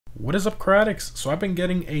What is up, Cradix? So I've been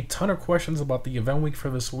getting a ton of questions about the event week for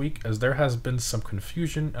this week, as there has been some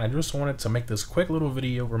confusion. I just wanted to make this quick little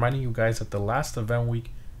video reminding you guys that the last event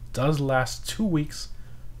week does last 2 weeks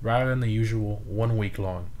rather than the usual 1 week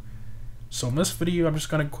long. So in this video, I'm just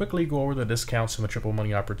going to quickly go over the discounts and the triple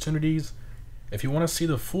money opportunities. If you want to see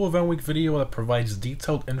the full event week video that provides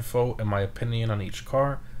detailed info and my opinion on each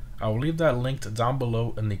car, I will leave that linked down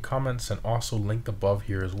below in the comments and also linked above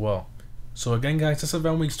here as well. So again guys, this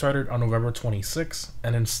event week started on November 26th,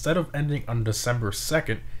 and instead of ending on December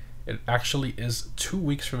 2nd, it actually is 2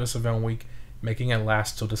 weeks for this event week, making it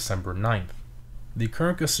last till December 9th. The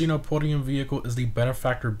current casino podium vehicle is the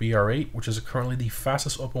Benefactor BR8, which is currently the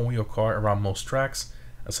fastest open wheel car around most tracks,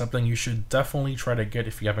 and something you should definitely try to get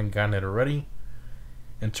if you haven't gotten it already.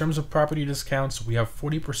 In terms of property discounts, we have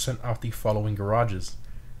 40% off the following garages: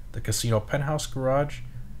 the Casino Penthouse Garage,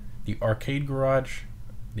 the Arcade Garage,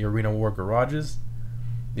 the Arena War garages,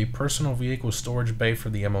 the personal vehicle storage bay for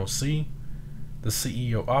the MOC, the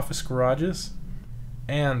CEO office garages,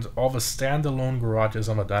 and all the standalone garages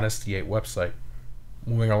on the Dynasty 8 website.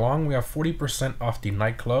 Moving along, we have 40% off the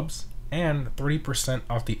nightclubs and 30%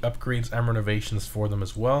 off the upgrades and renovations for them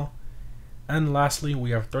as well. And lastly,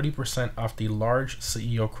 we have 30% off the large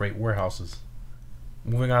CEO crate warehouses.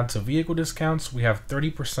 Moving on to vehicle discounts, we have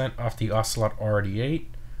 30% off the Ocelot RD8,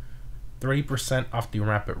 30% off the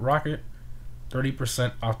Rapid Rocket,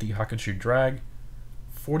 30% off the Hakuchu Drag,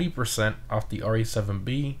 40% off the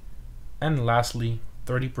RE7B, and lastly,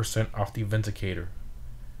 30% off the Vindicator.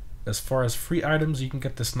 As far as free items, you can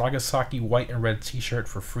get this Nagasaki white and red t-shirt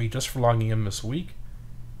for free just for logging in this week.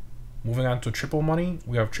 Moving on to triple money,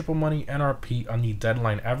 we have triple money NRP on the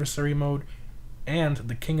Deadline Adversary mode and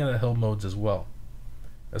the King of the Hill modes as well.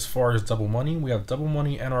 As far as double money, we have double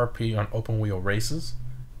money NRP on open wheel races.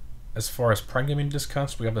 As far as Prime Gaming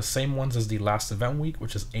discounts, we have the same ones as the last event week,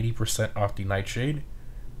 which is 80% off the Nightshade,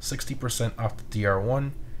 60% off the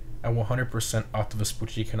DR1, and 100% off the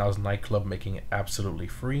Vespucci Canals nightclub, making it absolutely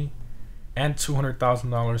free, and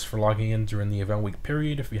 $200,000 for logging in during the event week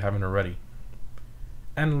period if you haven't already.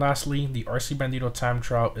 And lastly, the RC Bandito time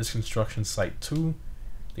trial is Construction Site 2,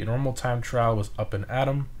 the normal time trial was Up and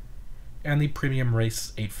Atom, and the premium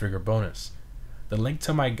race 8-figure bonus. The link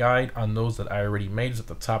to my guide on those that I already made is at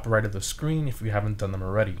the top right of the screen if you haven't done them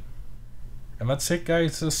already. And that's it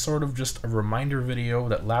guys, this is sort of just a reminder video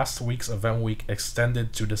that last week's event week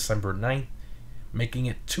extended to December 9th, making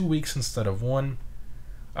it 2 weeks instead of 1.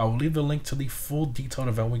 I will leave the link to the full detailed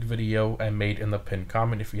event week video I made in the pinned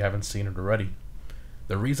comment if you haven't seen it already.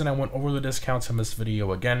 The reason I went over the discounts in this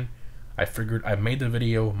video again, I figured I made the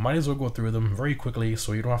video, might as well go through them very quickly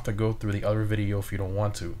so you don't have to go through the other video if you don't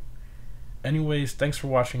want to. Anyways, thanks for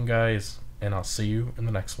watching guys, and I'll see you in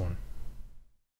the next one.